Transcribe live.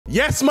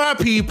Yes, my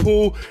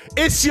people,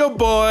 it's your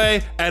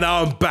boy, and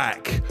I'm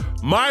back.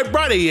 My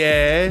brother,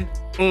 yeah,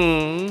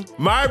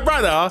 my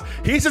brother,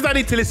 he says I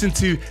need to listen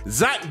to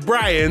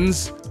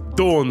Bryan's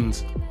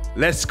Dawns.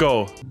 Let's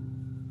go.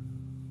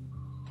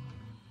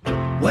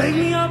 Wake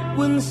me up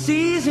when the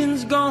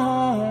season's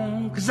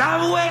gone, 'cause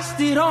I've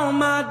wasted all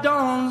my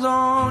dawns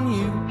on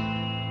you.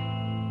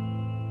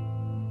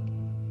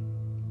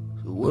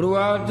 So what do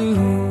I do?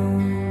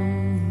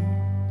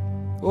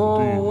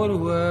 Oh, what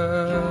do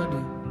I do?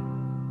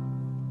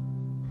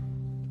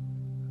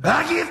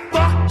 I get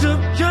fucked up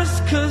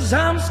just 'cause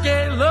I'm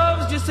scared.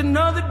 Love's just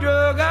another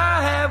drug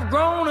I have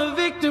grown a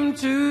victim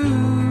to.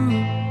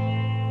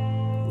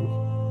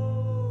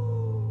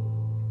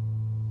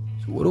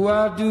 So what do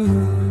I do?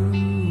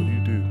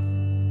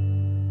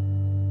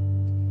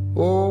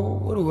 Oh,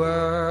 what do I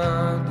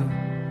do?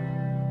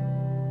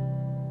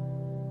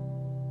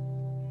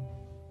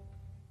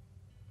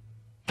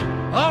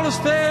 All is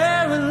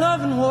fair in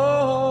love and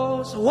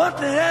war, so what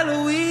the hell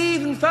are we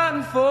even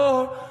fighting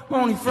for? I'm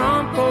on the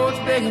front porch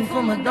begging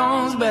for my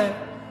dawns back.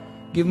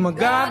 Give my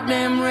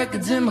goddamn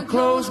records and my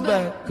clothes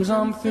back, 'cause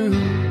I'm through.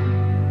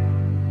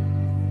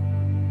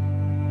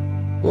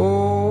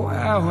 Oh,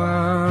 how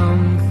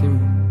I'm through.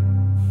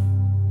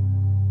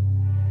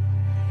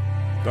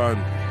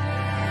 Done.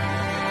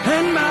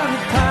 And by the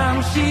time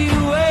she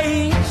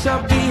wakes,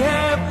 I'll be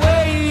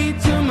halfway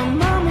to my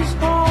mama's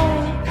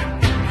home.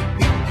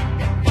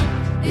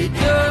 It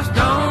just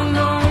dawned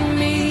on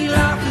me,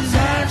 life is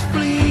as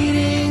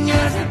fleeting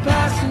as a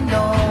passing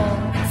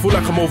dawn. I feel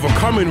like I'm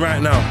overcoming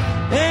right now.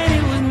 And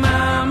it was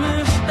my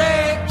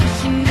mistake, 'cause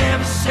she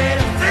never said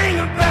a thing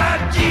about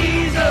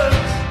Jesus.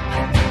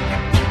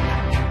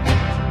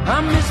 I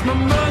miss my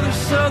mother's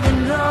southern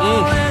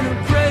drawl and her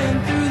praying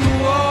through the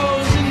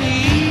walls in the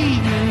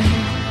evening.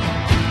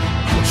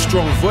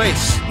 Strong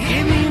voice.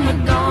 Give me my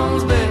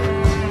dawns back.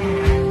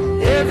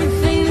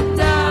 Everything that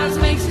dies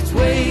makes its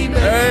way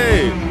back.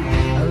 Hey.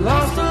 I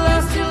lost her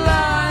last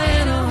July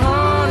in a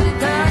heart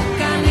attack.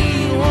 I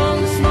need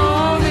one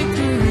small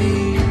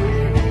victory.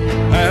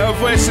 Hey, her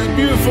voice is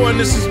beautiful and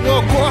this is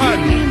well. Go on.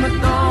 Give me my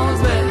dawns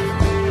back.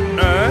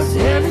 'Cause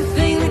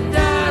everything that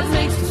dies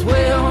makes its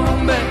way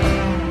on back.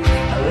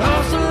 I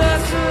lost her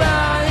last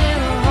July in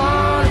a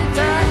heart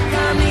attack.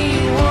 I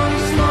need one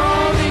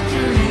small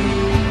victory.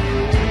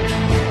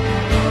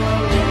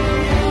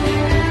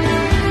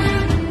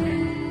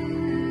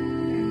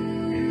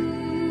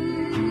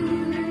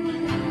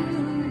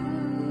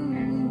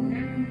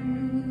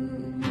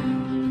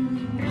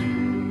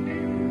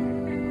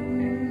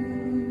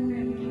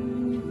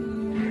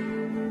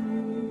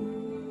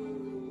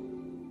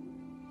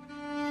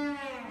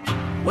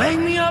 Wake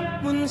me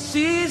up when the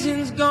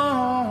season's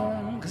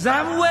gone, 'cause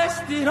I've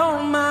wasted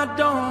all my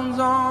dawns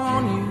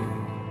on you.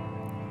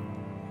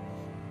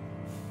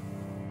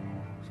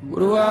 So what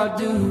do I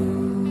do?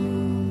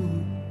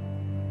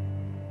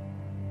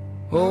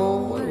 Oh,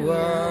 what do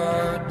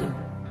I do?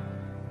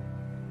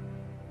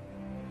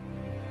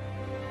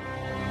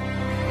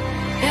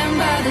 And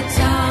by the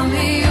time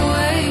he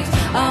wakes,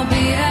 I'll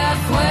be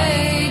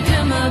halfway to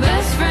my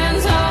best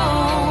friend's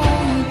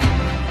home.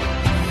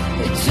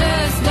 It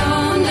just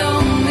dawned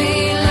on me,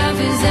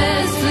 life is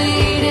as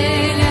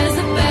fleeting as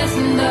the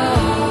passing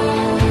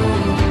dawn.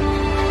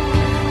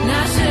 And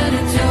I should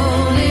have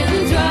told him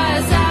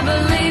twice, I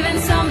believe in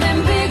something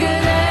bigger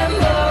than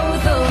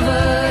both of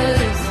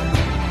us.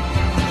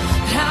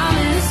 I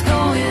miss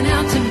going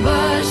out to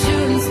bars,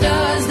 shooting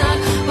stars, not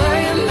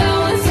worrying about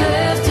what's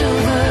left of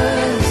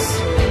us.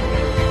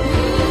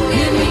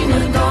 Give me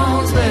my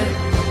dawns back.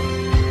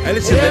 And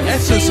listen, the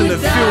essence and the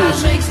feels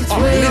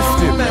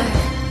uplifting.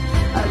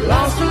 I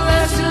lost her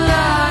last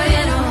July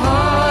in a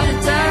heart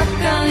attack.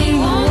 I need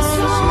one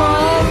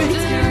small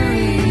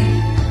victory.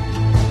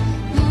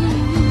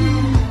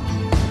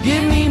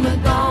 Give me my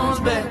dawns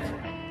back.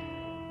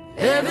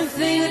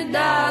 Everything that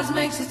dies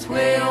makes its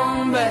way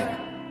on back.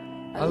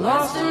 I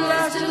lost her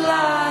last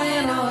July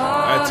in a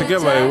heart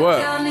together attack. it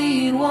worked. I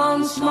need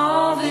one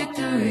small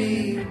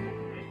victory.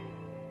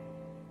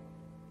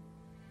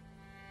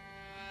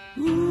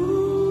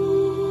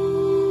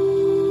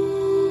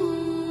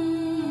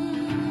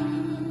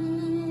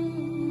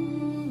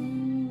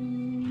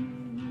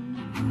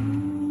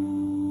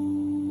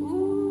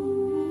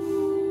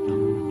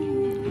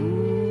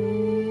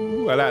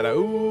 I like that.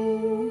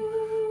 Ooh.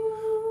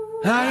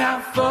 I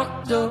got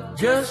fucked up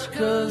just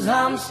 'cause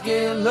I'm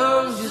scared.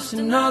 Love's just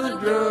another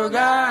drug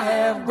I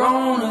have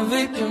grown a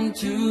victim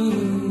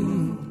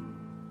to.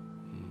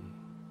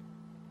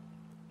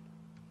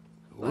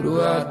 What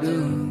do I do?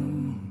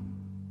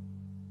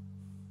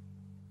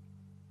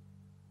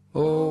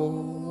 Oh,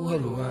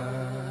 what do I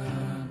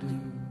do?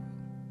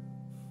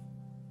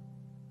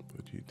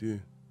 What do you do?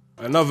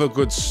 Another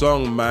good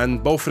song, man.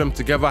 Both of them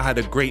together had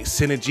a great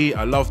synergy.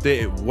 I loved it,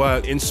 it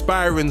worked.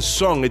 Inspiring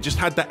song, it just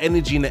had that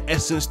energy and the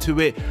essence to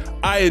it.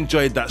 I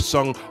enjoyed that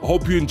song. I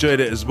hope you enjoyed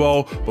it as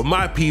well. But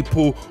my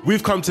people,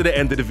 we've come to the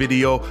end of the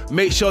video.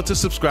 Make sure to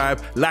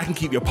subscribe, like and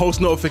keep your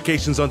post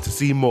notifications on to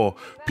see more.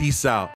 Peace out.